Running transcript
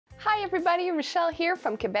Hi everybody, Rochelle here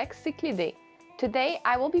from Quebec, CICHLID. Today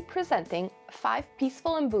I will be presenting 5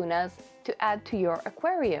 peaceful Mbunas to add to your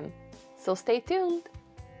aquarium. So stay tuned!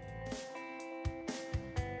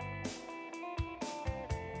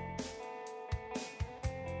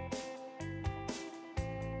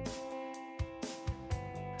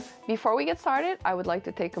 Before we get started, I would like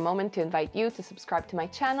to take a moment to invite you to subscribe to my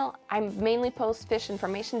channel. I mainly post fish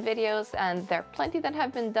information videos, and there are plenty that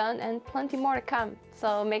have been done and plenty more to come,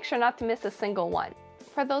 so make sure not to miss a single one.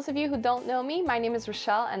 For those of you who don't know me, my name is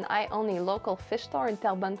Rochelle and I own a local fish store in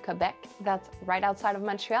Terrebonne, Quebec that's right outside of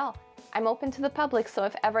Montreal. I'm open to the public, so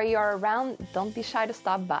if ever you're around, don't be shy to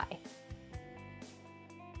stop by.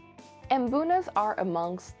 Mbunas are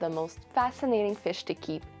amongst the most fascinating fish to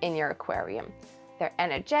keep in your aquarium. They're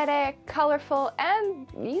energetic, colorful, and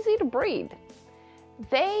easy to breed.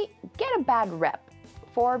 They get a bad rep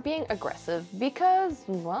for being aggressive because,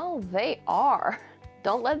 well, they are.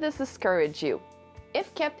 Don't let this discourage you.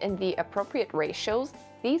 If kept in the appropriate ratios,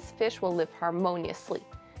 these fish will live harmoniously.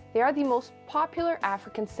 They are the most popular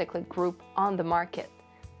African cichlid group on the market.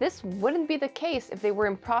 This wouldn't be the case if they were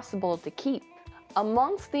impossible to keep.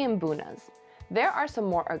 Amongst the Mbunas, there are some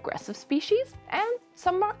more aggressive species and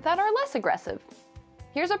some that are less aggressive.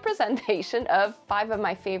 Here's a presentation of 5 of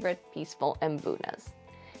my favorite peaceful Mbunas.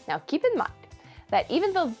 Now keep in mind that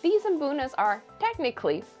even though these Mbunas are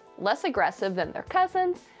technically less aggressive than their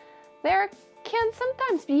cousins, there can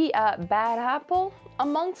sometimes be a bad apple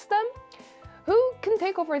amongst them who can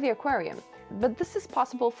take over the aquarium. But this is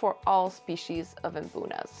possible for all species of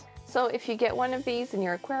Mbunas. So if you get one of these in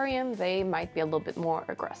your aquarium, they might be a little bit more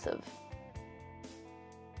aggressive.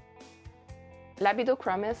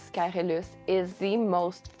 CICHLID is the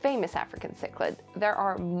most famous African cichlid. There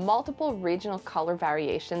are multiple regional color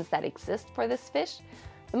variations that exist for this fish,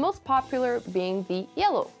 the most popular being the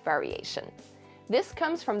yellow variation. This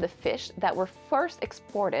comes from the fish that were first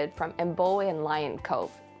exported from Mbowe and Lion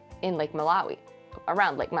Cove in Lake Malawi,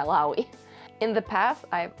 around Lake Malawi. In the past,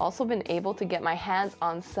 I've also been able to get my hands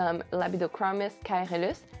on some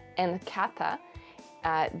CICHLID and Kata.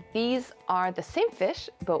 These are the same fish,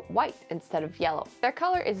 but white instead of yellow. Their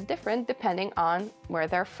color is different depending on where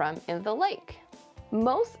they're from in the lake.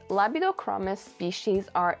 Most Labidochromis species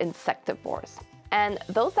are insectivores, and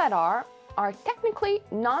those that are technically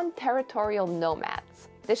non-territorial nomads.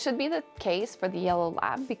 This should be the case for the yellow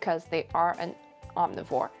lab because they are an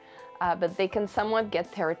omnivore, but they can somewhat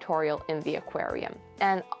get territorial in the aquarium.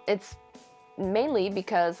 And it's mainly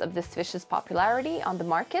because of this fish's popularity on the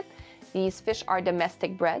market. These fish are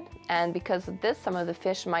domestic bred, and because of this, some of the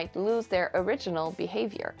fish might lose their original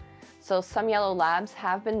behavior. So some yellow labs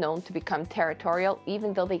have been known to become territorial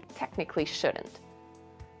even though they technically shouldn't.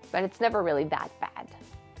 But it's never really that bad.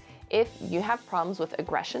 If you have problems with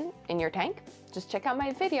aggression in your tank, just check out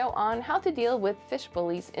my video on how to deal with fish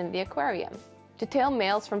bullies in the aquarium. To tell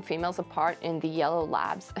males from females apart in the yellow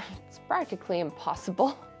labs, it's practically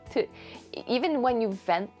impossible. Even when you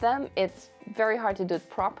vent them, it's very hard to do it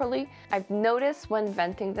properly. I've noticed when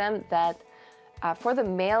venting them that for the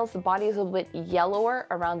males, the body is a little bit yellower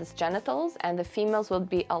around its genitals, and the females will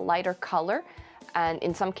be a lighter color, and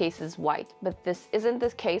in some cases white. But this isn't the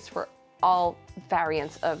case for all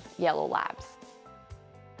variants of yellow labs.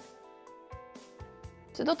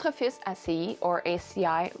 Pseudotrophis acei, or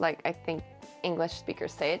ACI, like I think English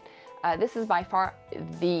speakers say it, this is by far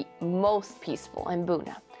the most peaceful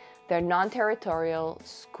Mbuna. They're non-territorial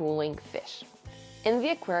schooling fish. In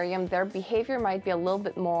the aquarium, their behavior might be a little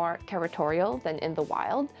bit more territorial than in the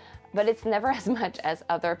wild, but it's never as much as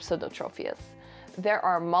other Pseudotrophius. There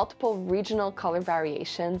are multiple regional color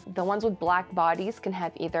variations. The ones with black bodies can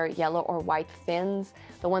have either yellow or white fins.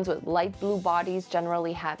 The ones with light blue bodies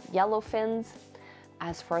generally have yellow fins.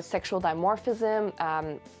 As for sexual dimorphism,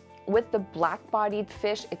 with the black-bodied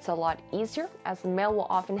fish, it's a lot easier, as the male will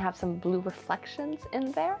often have some blue reflections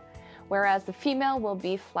in there, whereas the female will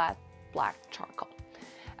be flat black charcoal.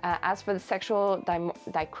 As for the sexual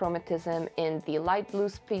dichromatism in the light blue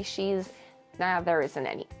species, there isn't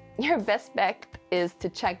any. Your best bet is to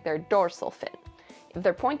check their dorsal fin. If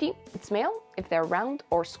they're pointy, it's male. If they're round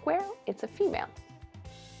or square, it's a female.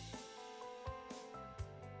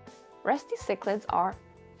 Rusty cichlids are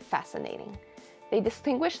fascinating. They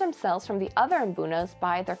distinguish themselves from the other Mbunas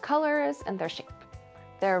by their colors and their shape.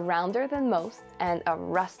 They're rounder than most and a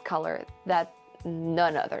rust color that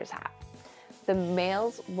none others have. The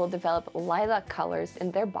males will develop lilac colors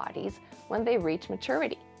in their bodies when they reach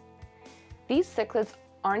maturity. These cichlids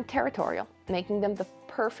aren't territorial, making them the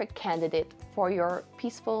perfect candidate for your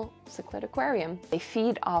peaceful cichlid aquarium. They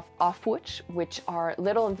feed off offwhich, which are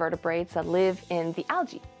little invertebrates that live in the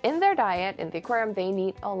algae. In their diet, in the aquarium, they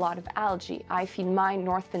need a lot of algae. I feed mine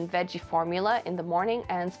Northfin Veggie formula in the morning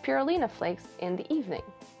and spirulina flakes in the evening.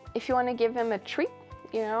 If you want to give them a treat,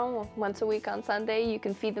 you know, once a week on Sunday, you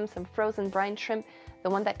can feed them some frozen brine shrimp, the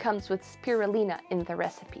one that comes with spirulina in the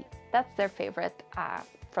recipe. That's their favorite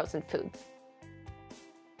frozen foods.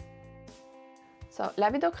 So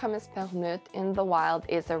Labidochromis permute in the wild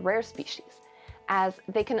is a rare species, as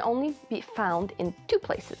they can only be found in two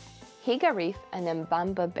places, Higa Reef and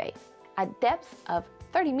Mbamba Bay, at depths of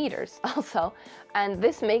 30 meters also, and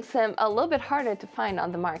this makes them a little bit harder to find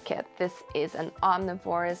on the market. This is an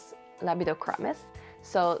omnivorous Labidochromis,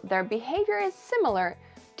 so their behavior is similar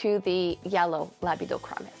to the yellow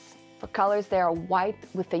Labidochromis. For colors, they are white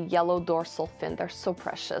with a yellow dorsal fin. They're so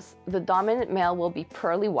precious. The dominant male will be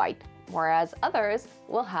pearly white, whereas others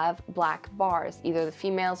will have black bars, either the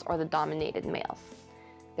females or the dominated males.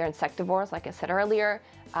 They're insectivores, like I said earlier.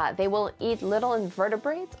 They will eat little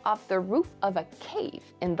invertebrates off the roof of a cave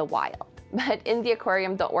in the wild. But in the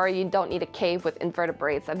aquarium, don't worry, you don't need a cave with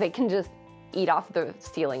invertebrates that they can just eat off the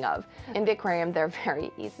ceiling of. In the aquarium, they're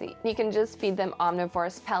very easy. You can just feed them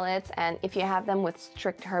omnivorous pellets, and if you have them with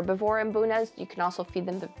strict herbivore Mbunas, you can also feed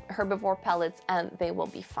them the herbivore pellets and they will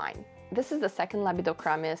be fine. This is the second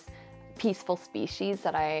Labidochromis peaceful species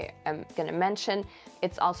that I am going to mention.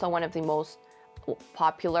 It's also one of the most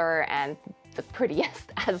popular and the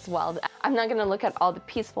prettiest as well. I'm not going to look at all the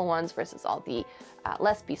peaceful ones versus all the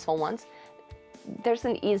less peaceful ones. There's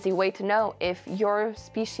an easy way to know if your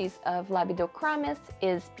species of Labidochromis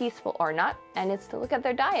is peaceful or not, and it's to look at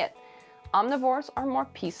their diet. Omnivores are more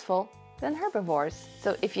peaceful than herbivores.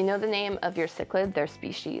 So if you know the name of your cichlid, their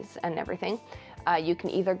species and everything, you can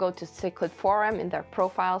either go to Cichlid Forum in their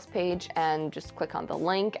profiles page and just click on the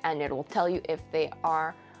link and it will tell you if they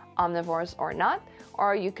are omnivores or not,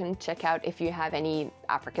 or you can check out if you have any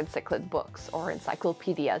African cichlid books or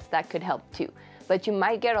encyclopedias. That could help too. But you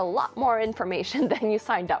might get a lot more information than you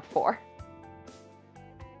signed up for.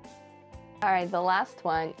 All right, the last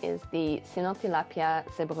one is the Cynotilapia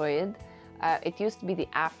zebroid. It used to be the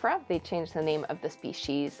Afra. They changed the name of the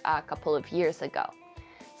species a couple of years ago.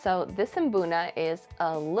 So this Mbuna is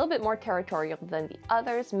a little bit more territorial than the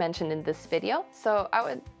others mentioned in this video. So I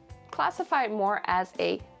would classify it more as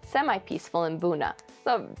a semi-peaceful Mbuna.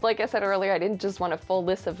 So like I said earlier, I didn't just want a full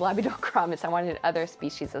list of Labidochromis, I wanted other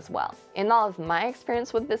species as well. In all of my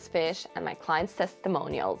experience with this fish and my clients'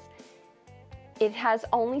 testimonials, it has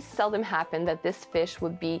only seldom happened that this fish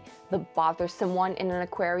would be the bothersome one in an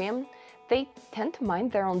aquarium. They tend to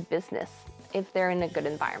mind their own business if they're in a good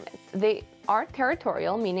environment. They are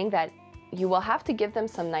territorial, meaning that you will have to give them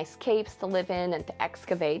some nice caves to live in and to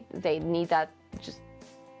excavate. They need that, just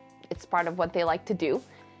it's part of what they like to do.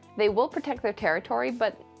 They will protect their territory,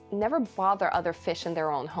 but never bother other fish in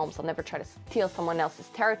their own homes. They'll never try to steal someone else's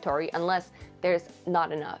territory unless there's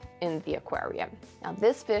not enough in the aquarium. Now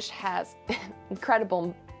this fish has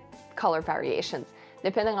incredible color variations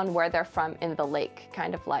depending on where they're from in the lake,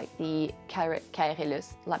 kind of like the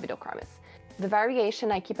Caerulus Labidochromis. The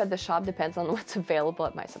variation I keep at the shop depends on what's available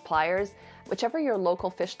at my suppliers. Whichever your local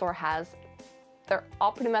fish store has, they're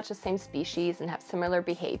all pretty much the same species and have similar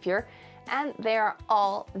behavior, and they are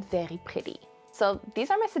all very pretty. So these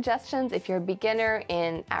are my suggestions. If you're a beginner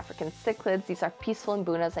in African cichlids, these are peaceful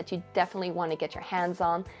Mbunas that you definitely want to get your hands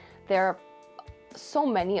on. There are so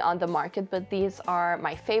many on the market, but these are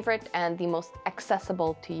my favorite and the most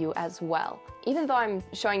accessible to you as well. Even though I'm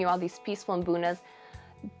showing you all these peaceful Mbunas,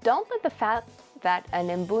 don't let the fact that an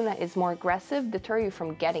Mbuna is more aggressive deter you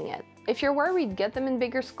from getting it. If you're worried, get them in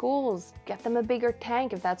bigger schools, get them a bigger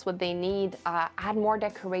tank if that's what they need, add more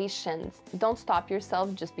decorations. Don't stop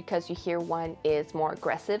yourself just because you hear one is more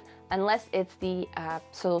aggressive, unless it's the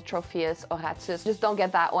Pseudotropheus auratus. Just don't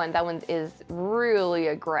get that one. That one is really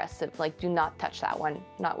aggressive. Like, do not touch that one.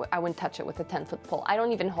 I wouldn't touch it with a 10-foot pole. I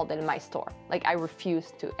don't even hold it in my store. Like, I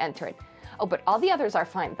refuse to enter it. Oh, but all the others are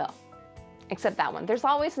fine though, except that one. There's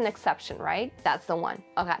always an exception, right? That's the one,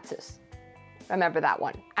 auratus. Remember that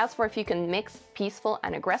one. As for if you can mix peaceful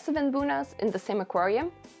and aggressive Mbunas in the same aquarium,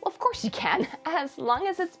 well, of course you can, as long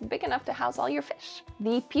as it's big enough to house all your fish.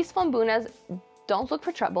 The peaceful Mbunas don't look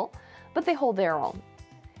for trouble, but they hold their own.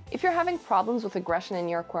 If you're having problems with aggression in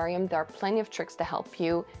your aquarium, there are plenty of tricks to help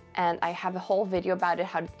you, and I have a whole video about it,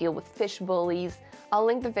 how to deal with fish bullies. I'll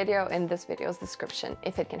link the video in this video's description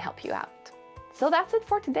if it can help you out. So that's it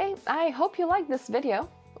for today. I hope you liked this video.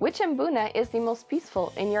 Which Mbuna is the most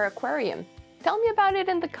peaceful in your aquarium? Tell me about it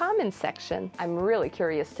in the comments section. I'm really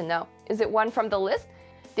curious to know. Is it one from the list?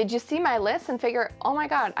 Did you see my list and figure, oh my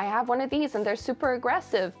god, I have one of these and they're super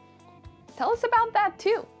aggressive? Tell us about that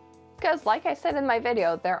too. Because like I said in my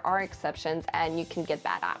video, there are exceptions and you can get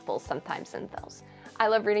bad apples sometimes in those. I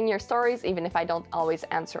love reading your stories, even if I don't always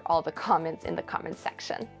answer all the comments in the comment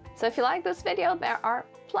section. So if you like this video, there are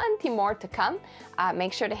plenty more to come.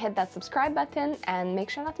 Make sure to hit that subscribe button and make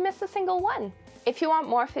sure not to miss a single one. If you want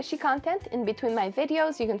more fishy content in between my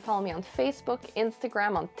videos, you can follow me on Facebook,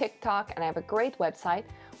 Instagram, on TikTok, and I have a great website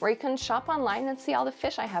where you can shop online and see all the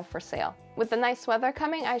fish I have for sale. With the nice weather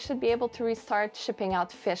coming, I should be able to restart shipping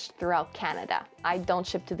out fish throughout Canada. I don't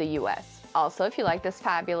ship to the US. Also, if you like this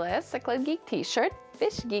fabulous CICHLID Geek t-shirt,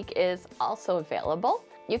 Fish Geek is also available.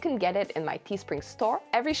 You can get it in my Teespring store.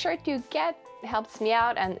 Every shirt you get helps me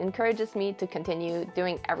out and encourages me to continue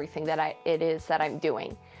doing everything that it is that I'm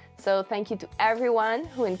doing. So thank you to everyone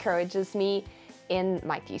who encourages me in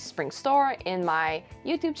my Teespring store, in my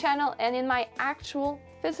YouTube channel, and in my actual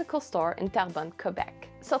physical store in Terrebonne, Quebec.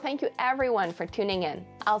 So thank you everyone for tuning in.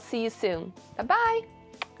 I'll see you soon. Bye-bye!